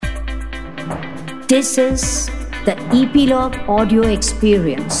This is the Epilogue Audio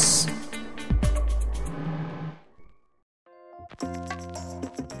Experience.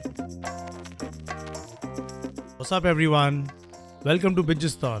 What's up, everyone? Welcome to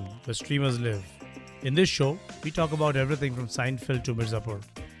Bingestan, where streamers live. In this show, we talk about everything from Seinfeld to Mirzapur.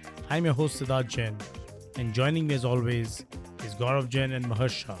 I'm your host Siddharth Jain, and joining me as always is Gaurav Jain and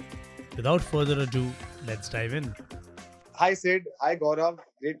Maharsh Shah. Without further ado, let's dive in. Hi Sid, hi Gaurav.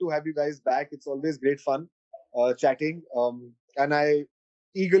 Great to have you guys back. It's always great fun chatting. And I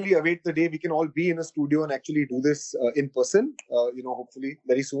eagerly await the day we can all be in a studio and actually do this in person, hopefully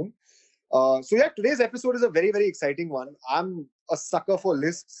very soon. Today's episode is a very, very exciting one. I'm a sucker for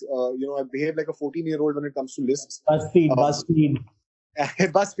lists. I behave like a 14-year-old when it comes to lists. BuzzFeed.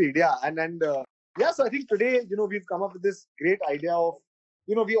 BuzzFeed, yeah. So I think today, we've come up with this great idea of,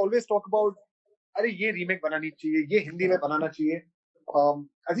 we always talk about, अरे ये remake बनानी चाहिए, ये हिंदी में बनाना चाहिए.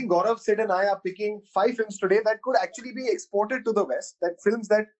 I think Gaurav, Sid and I are picking 5 films today that could actually be exported to the West, films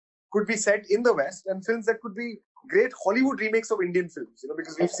that could be set in the West and films that could be great Hollywood remakes of Indian films,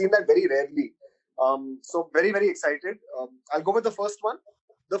 because we've seen that very rarely. So very, very excited. I'll go with the first one.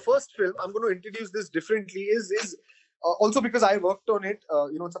 The first film, I'm going to introduce this differently, is also because I worked on it,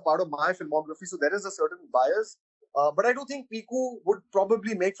 it's a part of my filmography, so there is a certain bias. But I do think Piku would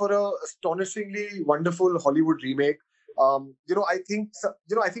probably make for a astonishingly wonderful Hollywood remake. I think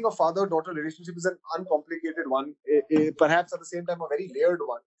a father-daughter relationship is an uncomplicated one, perhaps at the same time a very layered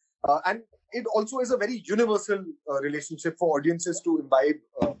one. And it also is a very universal relationship for audiences to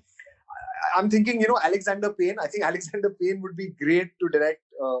imbibe. I'm thinking, Alexander Payne. I think Alexander Payne would be great to direct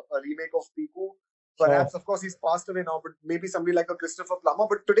a remake of Piku. Perhaps, of course, he's passed away now, but maybe somebody like a Christopher Plummer.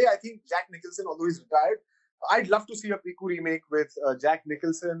 But today, I think Jack Nicholson, although he's retired, I'd love to see a Piku remake with Jack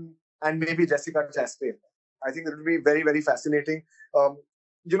Nicholson and maybe Jessica Chastain. I think that would be very, very fascinating.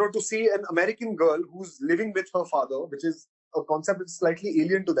 To see an American girl who's living with her father, which is a concept that's slightly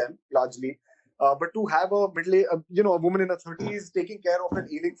alien to them, largely. But to have a woman in her 30s taking care of an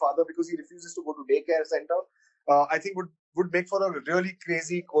ailing father because he refuses to go to daycare center, I think would make for a really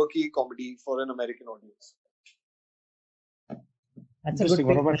crazy, quirky comedy for an American audience. That's a good pick.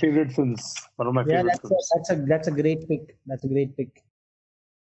 One of my favorite films. That's a great pick. That's a great pick.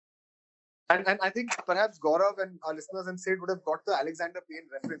 And I think perhaps Gaurav and our listeners and Sid would have got the Alexander Payne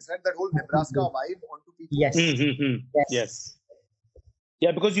reference, right? That whole Nebraska vibe onto people. Yes. Yes.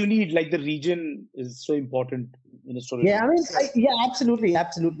 Yeah, because you need, the region is so important in a story. Yeah,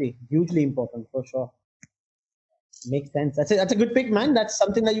 absolutely. Hugely important, for sure. Makes sense. That's a good pick, man. That's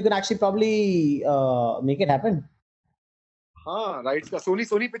something that you can actually probably make it happen. Right.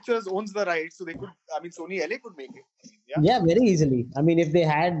 Sony Pictures owns the rights, so they could. Sony LA could make it. Yeah, very easily. If they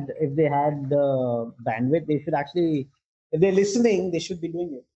had the bandwidth, they should actually. If they're listening, they should be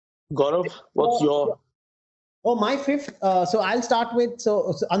doing it. Gaurav, what's your? Oh, my fifth. So I'll start with.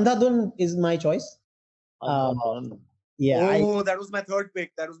 So Andhadhun is my choice. Yeah. That was my third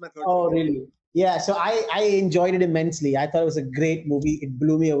pick. Oh, really? Yeah. So I enjoyed it immensely. I thought it was a great movie. It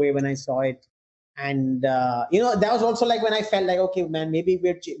blew me away when I saw it. And, that was also when I felt okay, man, maybe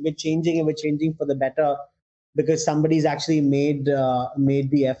we're changing and we're changing for the better because somebody's actually made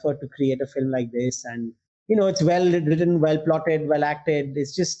the effort to create a film like this. And, it's well written, well plotted, well acted.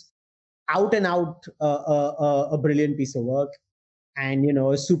 It's just out and out a brilliant piece of work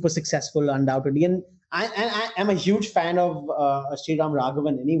and, super successful, undoubtedly. And I am a huge fan of Sriram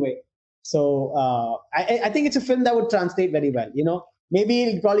Raghavan anyway. So I think it's a film that would translate very well, Maybe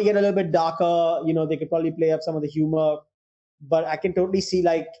it'll probably get a little bit darker. They could probably play up some of the humor, but I can totally see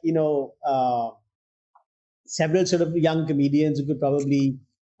several sort of young comedians who could probably,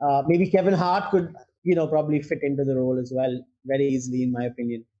 maybe Kevin Hart could, probably fit into the role as well very easily, in my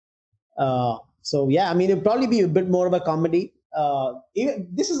opinion. It'll probably be a bit more of a comedy.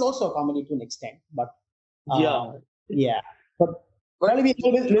 This is also a comedy to an extent, but but probably be a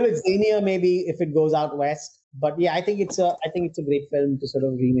little bit zanier maybe if it goes out west. But yeah, I think it's a great film to sort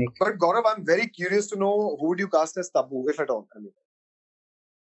of remake. But Gaurav, I'm very curious to know who would you cast as Tabu, if at all.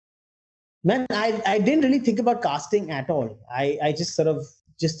 Man, I didn't really think about casting at all. I just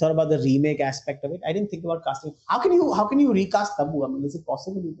thought about the remake aspect of it. I didn't think about casting. How can you recast Tabu? Is it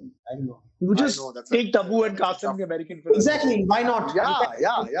possible? I don't know. You just take Tabu and cast him in the American film. Exactly. Why not?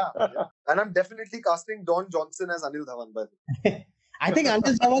 Yeah. And I'm definitely casting Don Johnson as Anil Dhawan, by the way. I think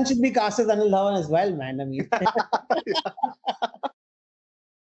Anil Dhawan should be cast as Anil Dhawan as well, man.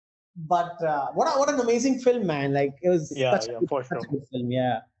 But what an amazing film, man! It was such a good film.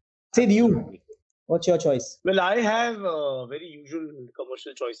 Yeah. Sid, you. What's your choice? Well, I have very usual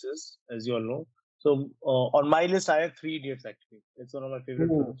commercial choices, as you all know. So on my list, I have Three Idiots. Actually, it's one of my favorite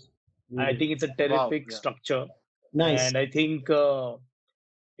films. I think it's a terrific yeah. structure. Nice. And I think, the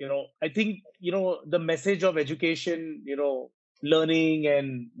message of education, learning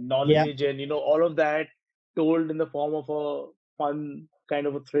and knowledge and, all of that told in the form of a fun kind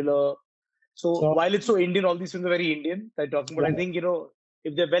of a thriller. So Sure. while it's so Indian, all these films are very Indian that I'm talking about. Yeah. I think,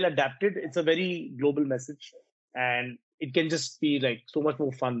 if they're well adapted, it's a very global message. And it can just be like so much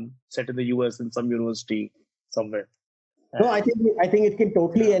more fun set in the US in some university somewhere. No, I think it can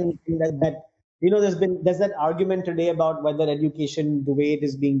totally, and that there's that argument today about whether education, the way it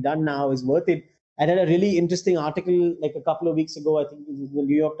is being done now, is worth it. I read a really interesting article like a couple of weeks ago, I think it was the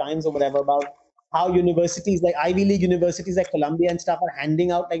New York Times or whatever, about how universities like Ivy League universities like Columbia and stuff are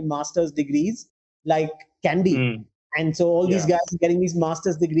handing out like master's degrees like candy. And so all these guys are getting these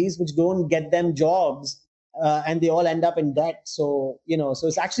master's degrees which don't get them jobs, and they all end up in debt. So so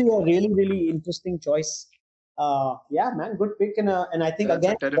it's actually a really, really interesting choice. Yeah, man, good pick, and I think That's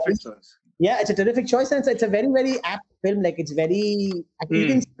again, a terrific choice. yeah, it's a terrific choice, and it's a very, very apt film. Like it's very,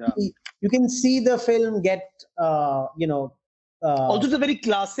 you can see the film get, Also, it's a very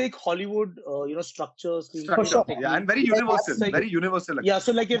classic Hollywood, structure. For sure. Yeah, and very universal. Very universal. Yeah,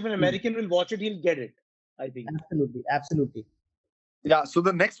 so like if an American will watch it, he'll get it, I think. Absolutely, absolutely. Yeah, so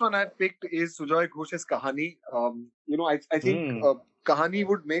the next one I picked is Sujoy Ghosh's Kahani. I think Kahani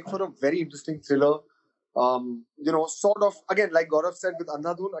would make for a very interesting thriller. Sort of, again, like Gaurav said with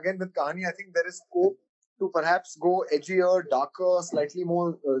Andhadhun, again with Kahani, I think there is scope to perhaps go edgier, darker, slightly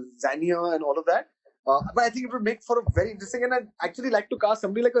more zanier and all of that. But I think it would make for a very interesting, and I'd actually like to cast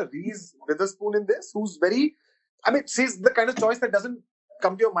somebody like a Reese Witherspoon in this, who's very, she's the kind of choice that doesn't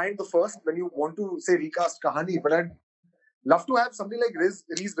come to your mind the first when you want to say recast Kahani, but I'd love to have somebody like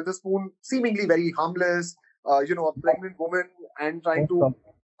Reese Witherspoon, seemingly very harmless, a pregnant woman and trying to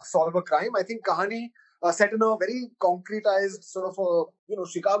solve a crime. I think Kahani set in a very concretized sort of a,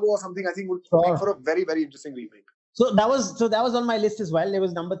 Chicago or something, I think would make for a very, very interesting remake. So that was on my list as well. It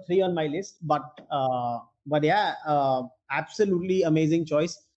was number 3 on my list, but yeah, absolutely amazing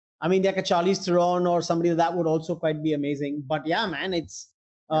choice. I mean, like a Charlize Theron or somebody that would also quite be amazing. But yeah, man, it's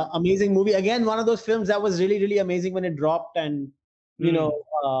amazing movie. Again, one of those films that was really, really amazing when it dropped, and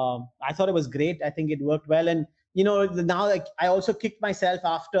I thought it was great. I think it worked well, and now like, I also kicked myself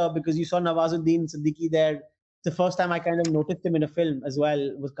after, because you saw Nawazuddin Siddiqui there. It's the first time I kind of noticed him in a film as well.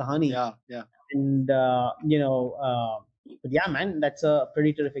 It was Kahani. Yeah. And but yeah, man, that's a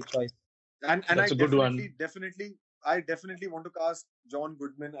pretty terrific choice. And that's I a good one. I definitely want to cast John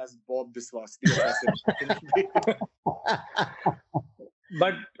Goodman as Bob Biswas, the assassin.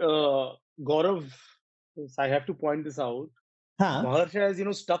 But Gaurav, I have to point this out. Maharsha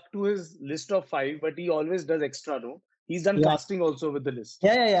has, stuck to his list of 5, but he always does extra, no? He's done casting also with the list.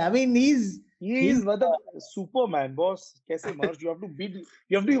 Yeah. I mean, he's Superman, boss. Kaise Maharsh, you have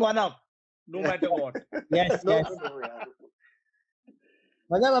to be one up, no matter what. Yes.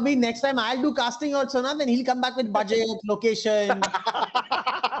 But I mean, next time I'll do casting also, then he'll come back with budget, location.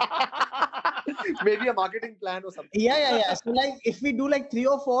 Maybe a marketing plan or something. Yeah. So like, if we do like 3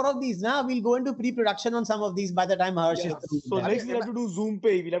 or 4 of these, we'll go into pre-production on some of these by the time Harsh is. So next we'll have to do Zoom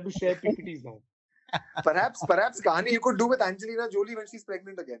pay. We'll have to share PPTs now. Perhaps Kahani you could do with Angelina Jolie when she's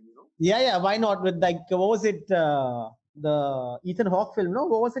pregnant again, Yeah. Why not? With like, what was it? The Ethan Hawke film, no?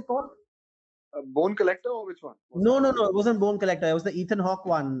 What was it called? Bone Collector, or which one? No. It wasn't Bone Collector. It was the Ethan Hawke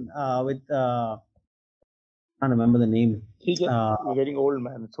one with. I can't remember the name. You're getting old,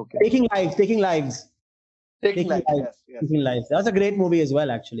 man. It's okay. Taking Lives. Yes. Taking Lives. That was a great movie as well,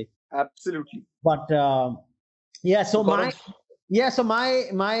 actually. Absolutely. But so my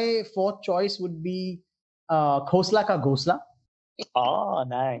 4th choice would be Khosla Ka Ghosla. Oh,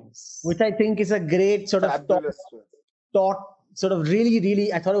 nice. Which I think is a great sort of really,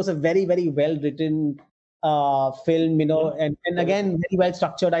 really, I thought it was a very, very well written film, and again, very well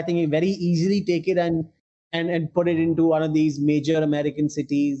structured. I think you very easily take it and put it into one of these major American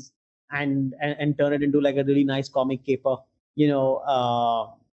cities and turn it into like a really nice comic caper. You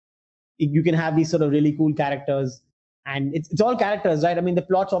can have these sort of really cool characters, and it's all characters, right? I mean, the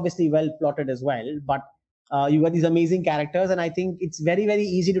plot's obviously well plotted as well, but you got these amazing characters, and I think it's very, very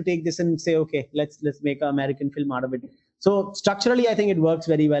easy to take this and say, okay, let's make an American film out of it. So structurally, I think it works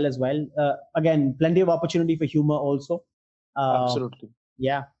very well as well. Again, plenty of opportunity for humor also. Absolutely.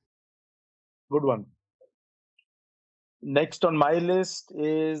 Yeah. Good one. Next on my list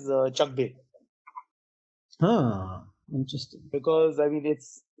is Chuck Day. Interesting. Because I mean,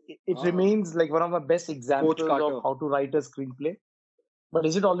 it remains like one of my best examples of how to write a screenplay. But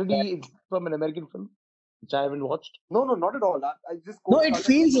is it already from an American film? which I haven't watched. No, not at all. I just No, it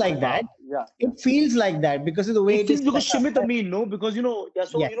feels like that. Yeah. It feels like that because of the way It feels because set up. Shimit Amin, no? Because, so,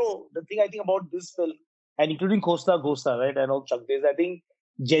 Yes. the thing I think about this film, and including Costa Gosta, right, and all Chak Days, I think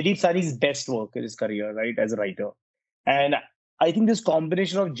Jaideep Sani's best work in his career, right, as a writer. And I think this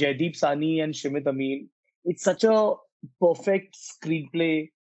combination of Jaideep Sani and Shimit Amin, it's such a perfect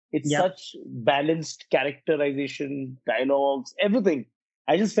screenplay. It's Yeah. such balanced characterization, dialogues, everything.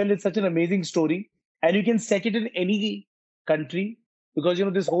 I just felt it's such an amazing story. And you can set it in any country because,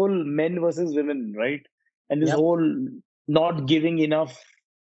 this whole men versus women, right? And this Yep. whole not giving enough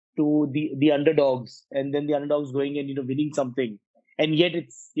to the underdogs, and then the underdogs going and, winning something. And yet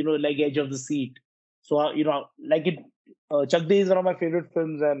it's, like edge of the seat. So, like it, Chak De is one of my favorite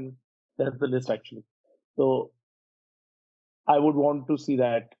films, and that's the list actually. So I would want to see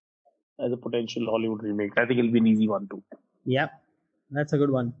that as a potential Hollywood remake. I think it'll be an easy one too. Yeah, that's a good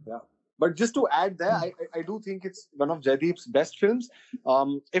one. Yeah. But just to add there, I do think it's one of Jaideep's best films.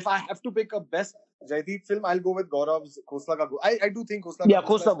 If I have to pick a best Jaideep film, I'll go with Gaurav's Khosla Ka Gosta. I do think Khosla Ka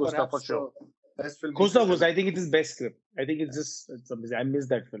Costa Gosta is Gosta for perhaps sure. the best film. Costa Gosta, I think it's his best script. I think it's amazing. I miss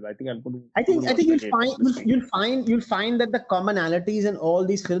that film. I think I think you'll find that the commonalities in all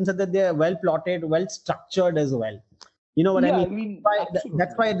these films are that they're well plotted, well structured as well. You know what I mean?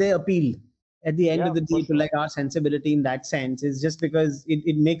 That's why they appeal at the end of the day to like our sensibility in that sense. Is just because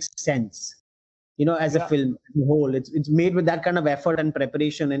it makes sense. As a film as a whole, it's made with that kind of effort and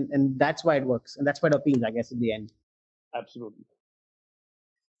preparation, and that's why it works, and that's why it appeals, I guess, at the end. Absolutely.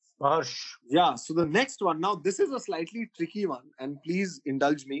 Harsh. Yeah, so the next one, now this is a slightly tricky one, and please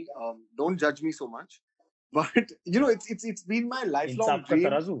indulge me. Don't judge me so much. But it's been my lifelong dream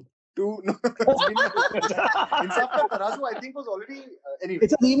to Insaf Ka Tarazu, I think was already anyway.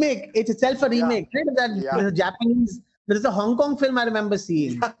 It's a remake. It's itself a remake, right? There's a Japanese. There is a Hong Kong film I remember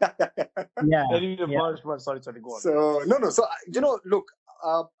seeing. Sorry, go on. So no. So look,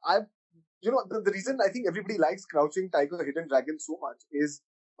 the reason I think everybody likes Crouching Tiger, Hidden Dragon so much is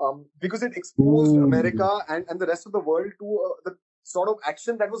because it exposed America and the rest of the world to the sort of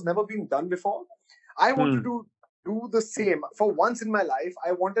action that was never being done before. I wanted to do the same. For once in my life,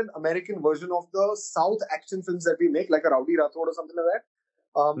 I want an American version of the South action films that we make, like a Rowdy Rathod or something like that.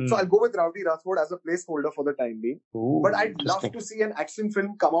 So I'll go with Rowdy Rathod as a placeholder for the time being. But I'd love to see an action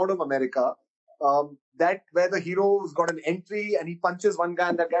film come out of America that where the hero's got an entry and he punches one guy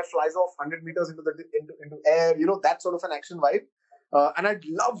and that guy flies off 100 meters into air. That sort of an action vibe. And I'd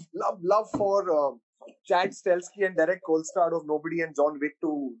love for Chad Stahelski and Derek Kolstad of Nobody and John Wick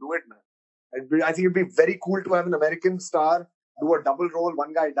to do it, man. I think it'd be very cool to have an American star do a double role.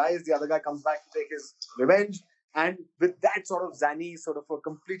 One guy dies, the other guy comes back to take his revenge. And with that sort of zany, sort of a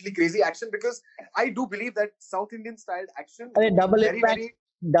completely crazy action, because I do believe that South Indian styled action.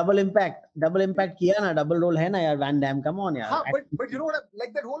 Double impact kiya na, double role hai na yaar, Van Damme, come on yaar. But you know what,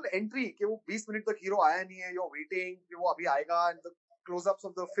 like that whole entry, कि वो 20 minutes tak hero aaya nahi hai, you're waiting, कि वो abhi aayega, and the close-ups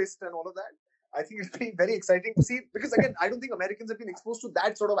of the fist and all of that. I think it'll be very exciting to see, because again, I don't think Americans have been exposed to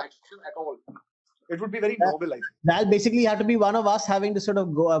that sort of action at all. It would be very noble, I think. That'll basically have to be one of us having to sort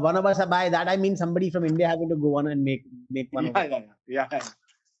of go. One of us, by that I mean somebody from India having to go on and make one. Yeah.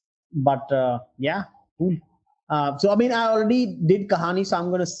 But cool. So I mean, I already did Kahani, so I'm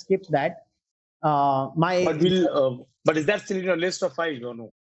going to skip that. But is that still in your list of 5 or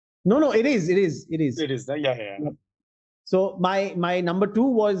no? No, it is. It is. Yeah. So my number 2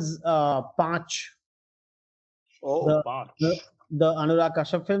 was Paanch. Paanch. The Anurag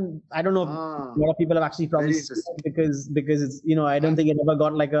Kashyap film. I don't know. A lot of people have actually probably seen it because it's I don't think it ever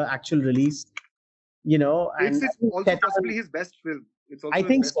got like an actual release. And it's also possibly his best film. It's also I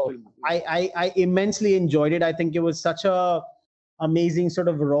think so. Film. I immensely enjoyed it. I think it was such a amazing sort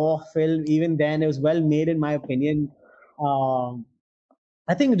of raw film. Even then, it was well made in my opinion.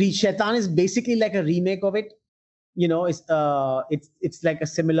 I think Shaitan is basically like a remake of it. It's like a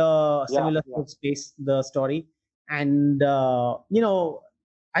similar space, the story. And I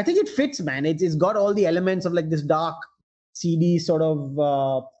think it fits, man. It's got all the elements of like this dark, seedy sort of.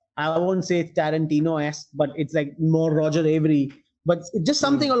 I won't say it's Tarantino-esque, but it's like more Roger Avery. But it's just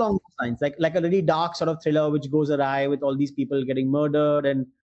something along those lines, like a really dark sort of thriller which goes awry with all these people getting murdered and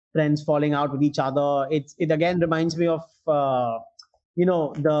friends falling out with each other. It again reminds me of the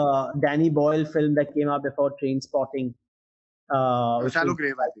Danny Boyle film that came out before Trainspotting. Shallow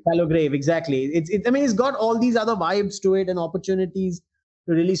Grave, I think. Shallow Grave, exactly. It's got all these other vibes to it and opportunities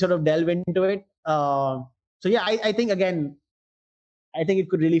to really sort of delve into it. I think it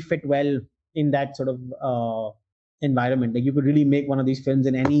could really fit well in that sort of environment. Like you could really make one of these films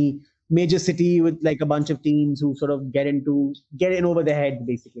in any major city with like a bunch of teens who sort of get in over their head,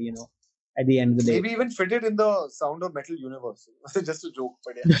 basically. at the end of the day. Maybe even fit it in the Sound of Metal universe. Just a joke,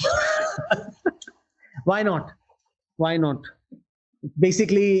 but yeah. Why not? Why not?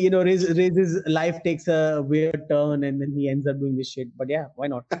 Basically, you know, Riz's life takes a weird turn and then he ends up doing this shit. But yeah, why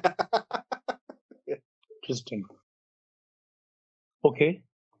not? Interesting. Okay.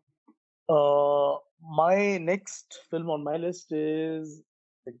 My next film on my list is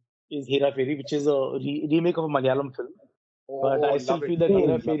Hera Fairy, which is a remake of a Malayalam film. But I still feel that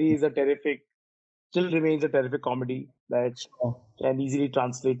Hera Fairy is still remains a terrific comedy that can easily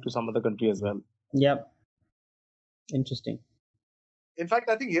translate to some other country as well. Yep. Interesting. In fact,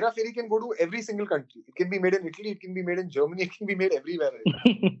 I think Hera Fairy can go to every single country. It can be made in Italy, it can be made in Germany, it can be made everywhere.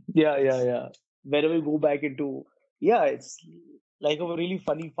 Yeah. Wherever you go back into, it's like a really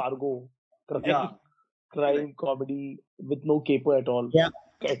funny Fargo crime comedy with no caper at all. Yeah.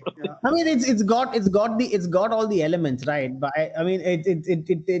 I mean, it's got all the elements, right? But I mean,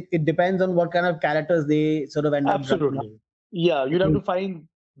 it depends on what kind of characters they sort of end up. Absolutely. Yeah, you'd have to find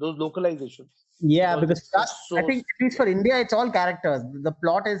those localizations. Yeah, because I think at least for India, it's all characters. The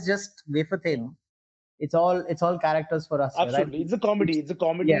plot is just wafer thin. It's all characters for us. Absolutely, right? It's a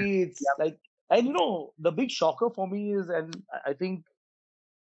comedy. Yeah. It's like, and you know, the big shocker for me is, and I think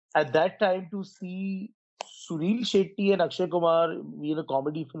at that time to see Sunil Shetty and Akshay Kumar in a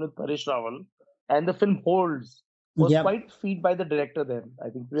comedy film with Paresh Rawal, and the film holds, was quite a feat by the director then. I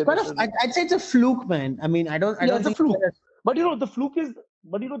think. I'd say it's a fluke, man. I mean, I don't it's a fluke. But you know,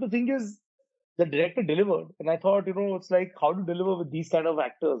 the thing is, the director delivered, and I thought, you know, it's like how to deliver with these kind of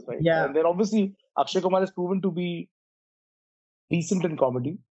actors, right? Yeah. And then obviously Akshay Kumar has proven to be decent in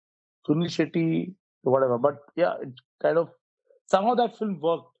comedy. Sunil Shetty, whatever. But yeah, it kind of somehow that film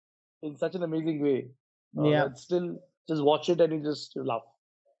worked in such an amazing way. Still, just watch it and you just laugh.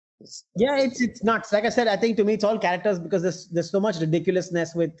 It's nuts. Like I said, I think to me it's all characters because there's so much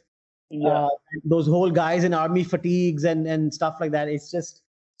ridiculousness with those whole guys in army fatigues and stuff like that. It's just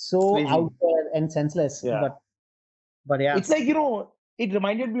so crazy. Out there and senseless. Yeah. But yeah, it's like, you know, it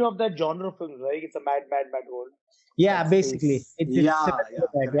reminded me of that genre of films, right? It's a mad world. Yeah, basically. So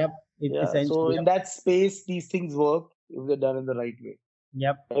in that space, these things work if they're done in the right way.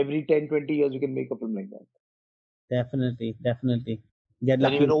 Yep. Every 10-20 years, you can make a film like that. Definitely.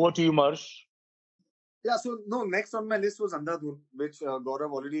 And even over to you, Marsh. Yeah, so next on my list was Andhadhun, which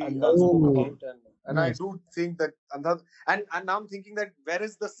Gaurav already spoke about. And nice. I do think that Andhadhun, and now I'm thinking that where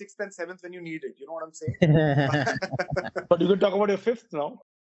is the 6th and 7th when you need it? You know what I'm saying? But you can talk about your 5th now.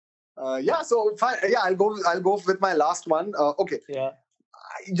 So fine. Yeah, I'll go with my last one. Okay. Yeah.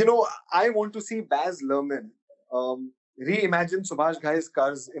 I want to see Baz Luhrmann reimagine Subhash Ghai's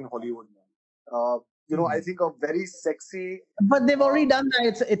Cars in Hollywood. I think a very sexy. But they've already done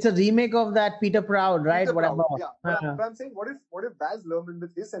that. It's a remake of that Peter Proud, right? Peter Whatever. Proud, yeah. But I'm saying, what if Baz Luhrmann,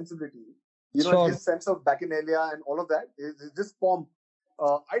 with his sensibility, his sense of bacchanalia and all of that, this pomp.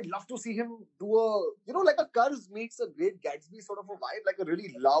 I'd love to see him do like a Cars meets a Great Gatsby sort of a vibe, like a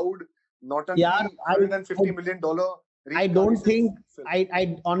really loud, not a $150 million. I don't think.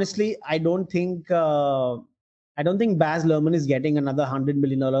 I honestly, I don't think Baz Luhrmann is getting another $100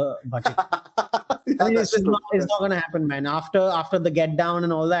 million budget. It's not going to happen, man. After the Get Down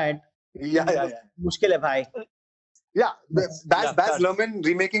and all that. Yeah. Mushkil hai, bhai. Yeah, Baz Luhrmann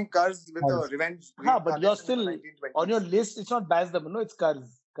remaking Cars with a revenge. But you're still on your list. It's not Baz Luhrmann, no, it's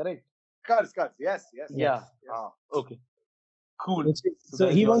Cars, correct? Cars, yes. Yeah. Okay. Cool. So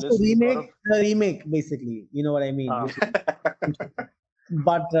he wants to remake the remake, basically. You know what I mean?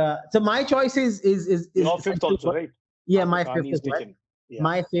 But so my choice is your 5th also, right? Yeah, my 5th is right. Yeah.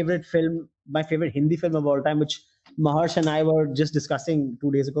 My favorite Hindi film of all time, which Maharsh and I were just discussing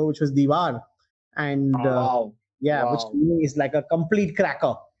 2 days ago, which was Diwar, and which to me is like a complete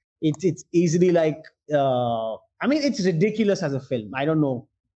cracker. It's easily like it's ridiculous as a film. I don't know,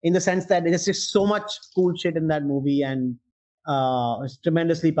 in the sense that there's just so much cool shit in that movie, and it's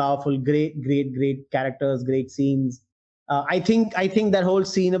tremendously powerful. Great characters, great scenes. I think that whole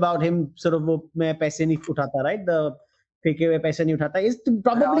scene about him sort of "main paise nahi uthata," right? The "feke hue paise nahi uthata" is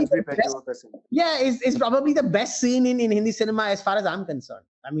probably is probably the best scene in Hindi cinema as far as I'm concerned.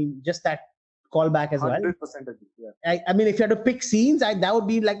 I mean, just that callback as 100% well. 100% agree. Yeah. I mean, if you had to pick scenes, that would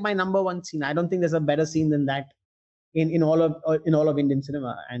be like my number one scene. I don't think there's a better scene than that in all of Indian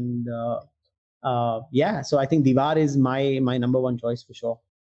cinema. And so I think Diwar is my number one choice for sure.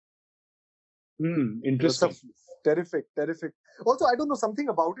 Interesting. Terrific. Also, I don't know, something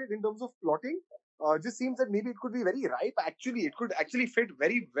about it in terms of plotting. Just seems that maybe it could be very ripe. Actually, it could actually fit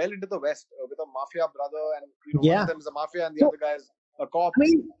very well into the West with a mafia brother, and one of them is a mafia and the other guy is a cop. I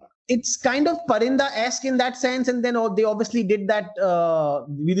mean, it's kind of Parinda-esque in that sense, and then they obviously did that.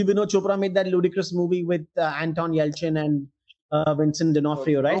 Vidhi Vinod Chopra made that ludicrous movie with Anton Yelchin and Vincent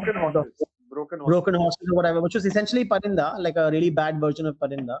D'Onofrio, right? Broken Horses or whatever, which was essentially Parinda, like a really bad version of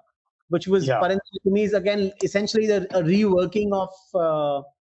Parinda, which was Parinda to me is again essentially a reworking of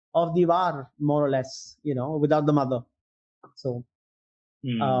Diwar, more or less, without the mother. So,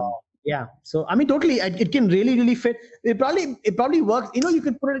 yeah. So I mean, totally, it can really fit. It probably works. You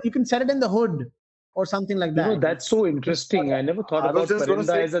could you can set it in the hood or something like that. That's so interesting. I never thought about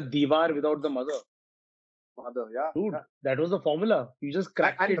Parinda as a Diwar without the mother. Dude, that was the formula. You just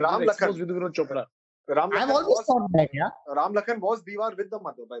cracked it. Ram Lakhan with Vinod Chopra. I've always thought that, yeah. Ram Lakhan was Diwar with the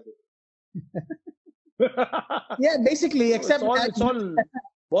mother, by way. the Yeah, basically, except it's all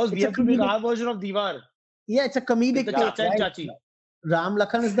we have to make our version of Diwar. Yeah, it's a comedic take, right? Chachi. Ram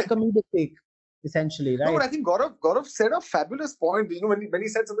Lakhan is the comedic take, essentially, right? No, but I think Gaurav said a fabulous point. When he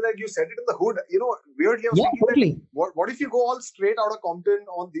said something like you said it in the hood, weirdly, I was thinking totally. What if you go all straight out of Compton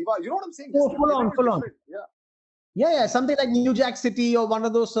on Diwar? You know what I'm saying? Full on. Yeah, something like New Jack City or one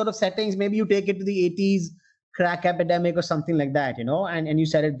of those sort of settings. Maybe you take it to the 80s crack epidemic or something like that, and you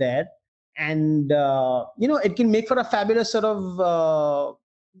set it there. And, it can make for a fabulous sort of,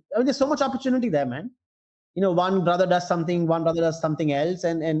 there's so much opportunity there, man. One brother does something, one brother does something else,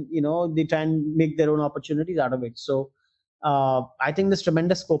 and they try and make their own opportunities out of it. So I think there's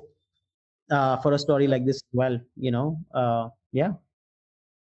tremendous scope for a story like this as well, yeah.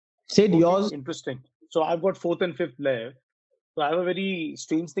 Sid, yours? Interesting. So I've got 4th and 5th left. So I have a very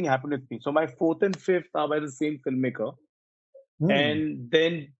strange thing happened with me. So my 4th and 5th are by the same filmmaker. And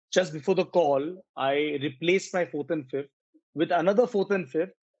then just before the call, I replaced my 4th and 5th with another 4th and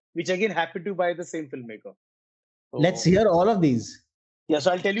 5th, which again happened to by the same filmmaker. So, let's hear all of these. Yeah,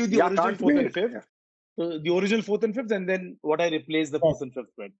 so I'll tell you the original 4th and 5th. Yeah. So the original 4th and 5th, and then what I replaced the 4th and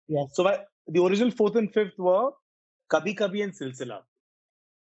 5th with. Yes. So the original 4th and 5th were Kabhi Kabhi and Silsila.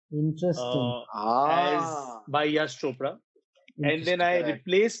 Interesting. As by Yash Chopra. And then I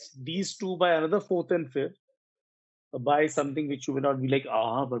replaced these two by another 4th and 5th by something which you may not be like,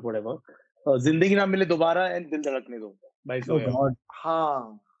 but whatever. Zindagi Na Mile Dobara and Dil Dhadakne Do by Zoya. Oh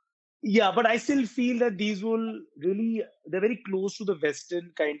God. Yeah, but I still feel that these will really, they're very close to the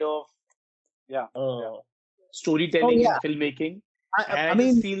Western kind of storytelling and filmmaking. I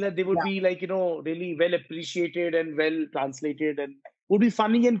just feel that they would be like, really well appreciated and well translated and would be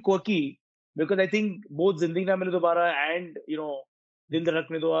funny and quirky, because I think both Zindagi Na Mile Dobara and, Dil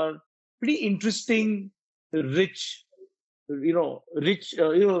Dhadakne Do are pretty interesting, rich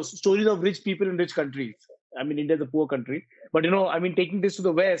stories of rich people in rich countries. I mean, India is a poor country, but taking this to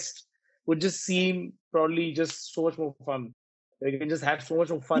the West would just seem probably just so much more fun. They can just have so much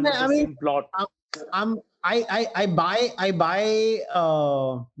more fun with the same plot. I buy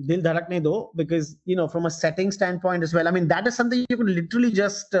Dil Dhadakne Do because from a setting standpoint as well. I mean, that is something you could literally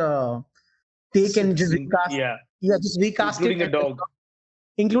just take and just recast. Just recast including it.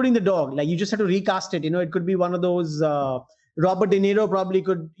 Including the dog. Like you just have to recast it. It could be one of those. Robert De Niro probably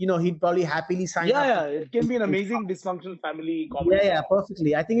could. He'd probably happily sign. Yeah, it can be an amazing dysfunctional family comedy. Yeah,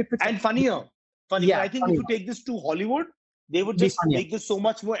 perfectly. I think it fits. And funnier. I think if you take this to Hollywood, they would just make this so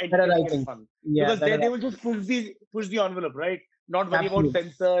much more entertaining and fun. Because they will just push the envelope, right? Not worry about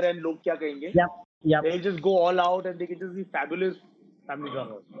censor and log kya kahenge. Yeah. They'll just go all out and they can just be fabulous family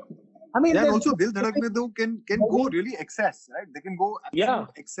dramas. I mean, and also Dil Dhadakne Do can go really excess, right? They can go absolute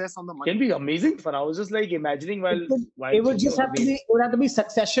excess on the money. Can be amazing fun. I was just like imagining it would just have to be. It would have to be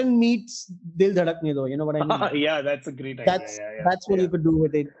Succession meets Dil Dhadakne Do. You know what I mean? Yeah, that's a great idea. That's what you could do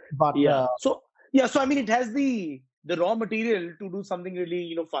with it. But so I mean, it has the raw material to do something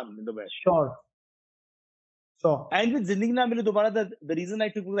really fun in the West. Sure. And with Zindagi Na Mile Dobara, the reason I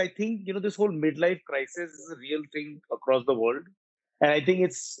took was I think this whole midlife crisis is a real thing across the world. And I think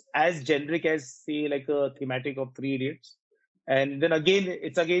it's as generic as, say, like a thematic of Three Idiots. And then again,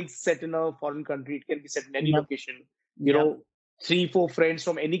 it's set in a foreign country. It can be set in any location. 3-4 friends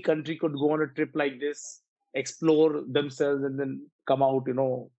from any country could go on a trip like this, explore themselves, and then come out, in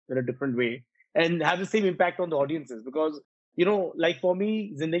a different way and have the same impact on the audiences. Because, like for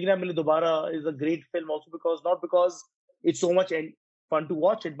me, Zindagi Na Mile Dobara is a great film also not because it's so much fun to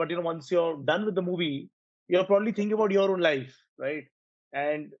watch it, but, once you're done with the movie, you're probably thinking about your own life. Right.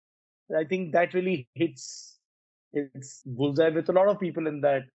 And I think that really hits its bullseye with a lot of people in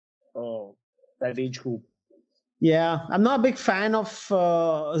that age group. Yeah, I'm not a big fan of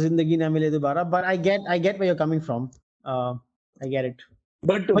Zindagi Na Mile Dobara, but I get where you're coming from. I get it.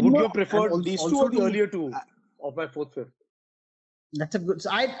 But would you have preferred these two or the earlier two of my 4th, 5th? That's a good. So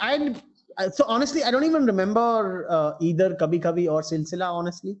I'd So honestly, I don't even remember either Kabhi Kabhi or Silsila.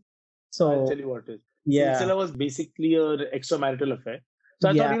 Honestly, I'll so tell you what it is. yeah, Silsila was basically an extramarital affair. So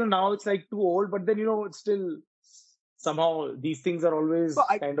I thought, yeah. now it's like too old, but then, it's still somehow these things are always So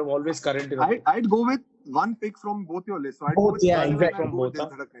always current in a way. I'd go with one pick from both your lists. So I'd go Both, with yeah, Silsila exactly. and I'd go with From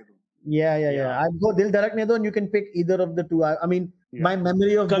Dil both, Dhadakne Do. Yeah. Yeah. I'd go Dil Dharakne Do, and you can pick either of the two. I mean, Yeah. my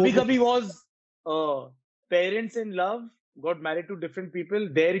memory of Kabhi both. Kabhi was parents in love, got married to different people,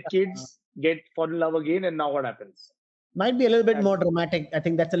 their kids fall in love again, and now what happens? Might be a little bit more dramatic. I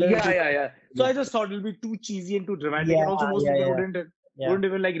think that's a little bit. Yeah. So I just thought it'll be too cheesy and too dramatic, and also most people wouldn't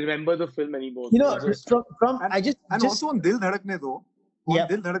even remember the film anymore. And also on Dil Dhadakne Do, Yeah.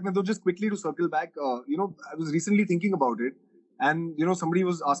 Dil Dhadakne Do, just quickly to circle back, I was recently thinking about it, and somebody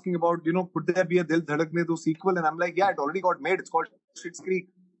was asking about, could there be a Dil Dhadakne Do sequel? And I'm like, yeah, it already got made. It's called Schitt's Creek.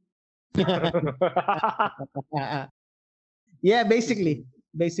 Yeah, basically.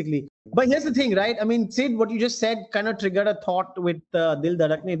 But here's the thing, right? I mean, Sid, what you just said kind of triggered a thought with Dil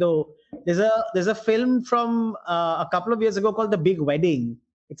Dhadakne Do. There's a film from a couple of years ago called The Big Wedding.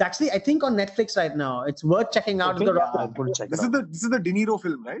 It's actually, I think, on Netflix right now. It's worth checking out. Okay, This is the De Niro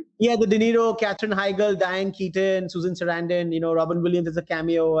film, right? Yeah, the De Niro, Katherine Heigl, Diane Keaton, Susan Sarandon, Robin Williams is a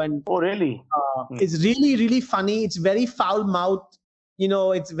cameo, and Oh, really? it's really, really funny. It's very foul-mouthed.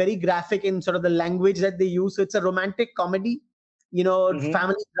 It's very graphic in sort of the language that they use. So it's a romantic comedy,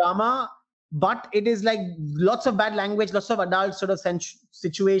 family drama, but it is like lots of bad language, lots of adult sort of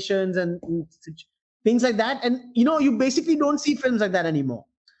situations and things like that. And, you basically don't see films like that anymore.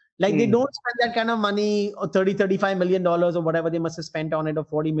 Like they don't spend that kind of money, or $35 million or whatever they must have spent on it, or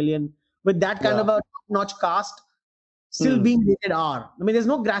 40 million, with that kind of a top-notch cast still being rated R. I mean, there's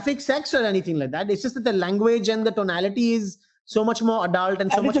no graphic sex or anything like that. It's just that the language and the tonality is so much more adult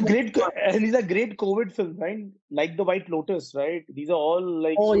and so much it's a great COVID film, right? Like The White Lotus, right? These are all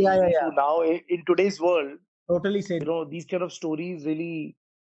like now in today's world. Totally said. These kind of stories really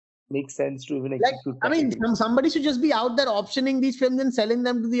make sense to even Like, execute. I mean, somebody should just be out there optioning these films and selling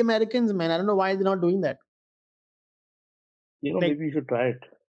them to the Americans, man. I don't know why they're not doing that. Maybe you should try it.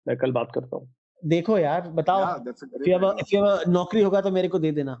 मैं कल बात करता हूँ. देखो यार, बताओ. Yeah, that's a great if you have a नौकरी होगा तो मेरे को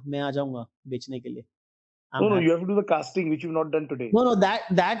दे देना. मैं आ जाऊंगा बेचने के लिए. No, you have to do the casting, which you've not done today. No, that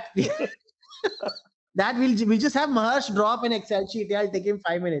that we'll just have Maharsh drop an Excel sheet. Yeah, I'll take him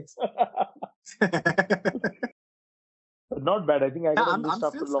 5 minutes. Not bad. I think I'm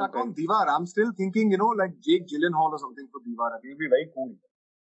still stuck on Diwar. I'm still thinking, like Jake Gyllenhaal or something for Diwar. I think it'd be very cool.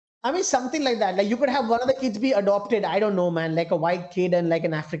 I mean, something like that. Like you could have one of the kids be adopted. I don't know, man. Like a white kid and like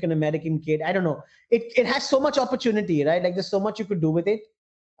an African American kid. I don't know. It has so much opportunity, right? Like there's so much you could do with it.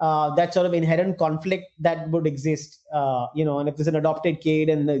 That sort of inherent conflict that would exist, and if there's an adopted kid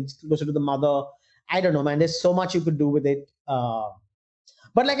and it's closer to the mother, I don't know, man. There's so much you could do with it.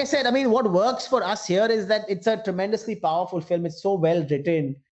 But like I said, I mean, what works for us here is that it's a tremendously powerful film. It's so well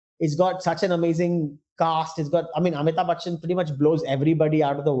written. It's got such an amazing cast. Amitabh Bachchan pretty much blows everybody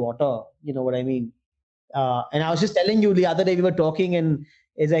out of the water. You know what I mean? And I was just telling you the other day, we were talking, and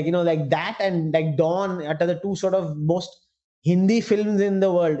it's like, like that and like Dawn are the two sort of most Hindi films in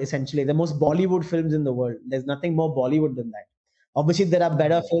the world, essentially, the most Bollywood films in the world. There's nothing more Bollywood than that. Obviously, there are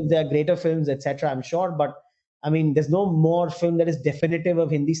better films, there are greater films, etc. I'm sure, but I mean, there's no more film that is definitive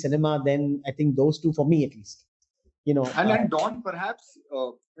of Hindi cinema than I think those two, for me at least. And Dawn perhaps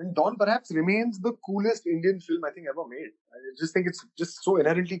remains the coolest Indian film I think ever made. I just think it's just so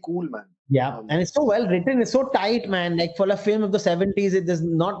inherently cool, man. Yeah, and it's so well written. It's so tight, man. Like for a film of the 70s, there's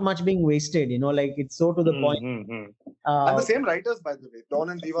not much being wasted. Like it's so to the point. And the same writers, by the way, Dawn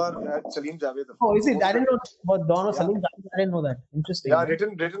and Diwar had Salim Javed. Oh, is it? I didn't know about Dawn or Salim Javed. I didn't know that. Interesting. Yeah,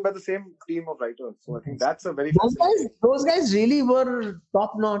 written by the same team of writers. So I think that's a very those guys really were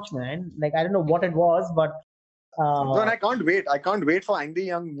top notch, man. Like I don't know what it was, but. And I can't wait. I can't wait for Angry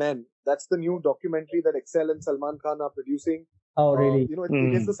Young Men. That's the new documentary that Excel and Salman Khan are producing. Oh, really?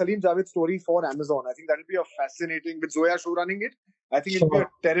 It is the Salim Javed story for Amazon. I think that'll be a fascinating, with Zoya show running it. I think it'll be a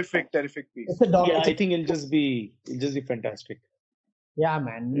terrific piece. I think it'll just be fantastic. Yeah,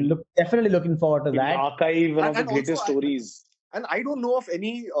 man. Definitely looking forward to that. Archive one of the greatest stories. And I don't know of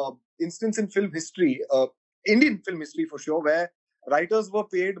any instance in film history, Indian film history for sure, where writers were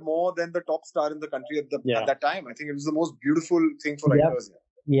paid more than the top star in the country at that time. I think it was the most beautiful thing for writers.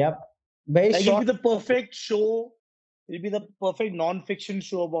 Yep. Very short. It'll be the perfect show. It'll be the perfect non-fiction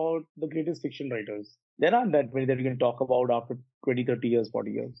show about the greatest fiction writers. There aren't that many that we can talk about after 20, 30 years,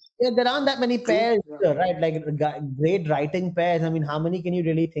 40 years. Yeah, there aren't that many pairs, right? Like great writing pairs. I mean, how many can you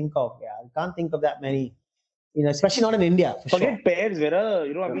really think of? Yeah, I can't think of that many. Especially not in India. Forget pairs, whether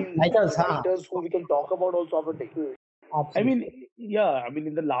writers who we can talk about also after taking. Absolutely.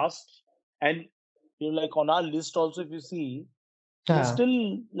 in the last And like on our list also, if you see, we're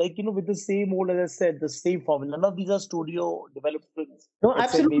still like with the same old, as I said, the same formula. None of these are studio developed films. No,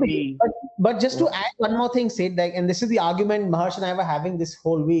 Except absolutely. maybe- But just to add one more thing, Sid, like, and this is the argument Maharsh and I were having this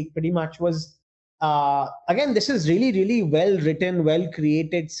whole week, pretty much was, again, this is really, really well written, well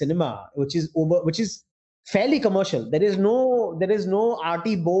created cinema, which is fairly commercial. There is no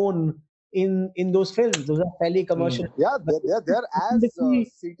arty bone in those films. Those are fairly commercial. Yeah, they're as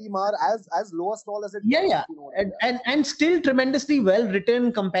CT Mar as lower stall as it. Yeah, gets, yeah. you know, yeah. And still tremendously well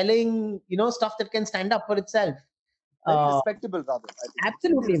written, compelling, stuff that can stand up for itself. Very respectable, rather. I think.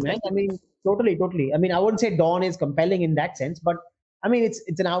 Absolutely, man. I mean, totally. I mean, I wouldn't say Dawn is compelling in that sense, but I mean,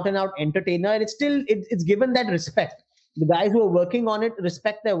 it's an out and out entertainer, and it's given that respect. The guys who are working on it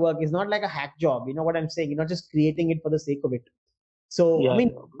respect their work. It's not like a hack job. You know what I'm saying? You're not just creating it for the sake of it. So Yeah, I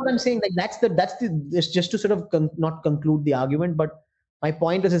mean, yeah. what I'm saying, like it's just to sort of not conclude the argument, but my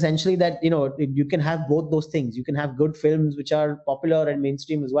point is essentially that you can have both those things. You can have good films which are popular and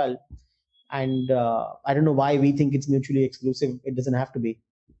mainstream as well. And I don't know why we think it's mutually exclusive. It doesn't have to be.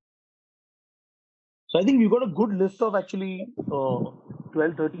 So I think we've got a good list of actually 12,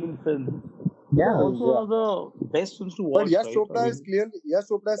 13 films. Yeah. Also are the best films to watch. But Yash right? Chopra I is mean,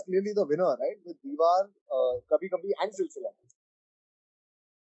 clearly the winner, right? With Diwar, Kabhi Kabhi, and Silsila.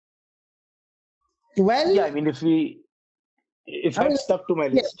 Well, yeah, I mean, if I I mean, stuck to my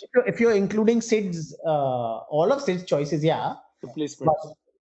yeah, list, if you're including Sid's, all of Sid's choices, yeah. the placements.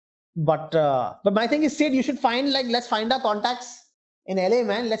 But my thing is, Sid, you should let's find our contacts in LA,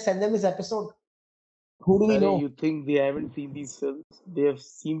 man. Let's send them this episode. Who do we know? You think they haven't seen these films? They have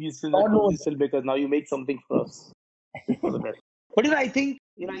seen these films God and told knows. these films because now you make something for us. For the best. But I think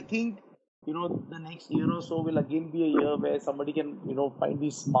the next year or so will again be a year where somebody can find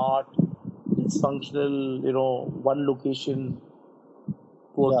these smart, dysfunctional, one location,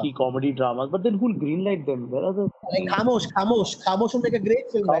 quirky comedy dramas. But then who'll greenlight them? Where are the Like Khamosh will make a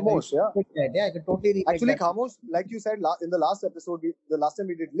great film. Khamosh, yeah. Yeah, I could totally remake Actually, that. Khamosh, like you said in the last episode, the last time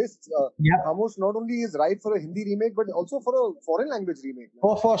we did lists, Yeah. Khamosh not only is right for a Hindi remake, but also for a foreign language remake.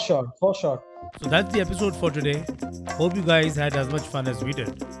 Oh, for sure. So that's the episode for today. Hope you guys had as much fun as we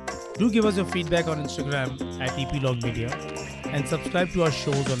did. Do give us your feedback on Instagram at EPlog Media and subscribe to our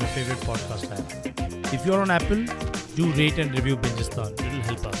shows on your favorite podcast app. If you're on Apple, do rate and review Bingistan. It'll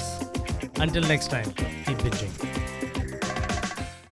help us. Until next time, keep binging.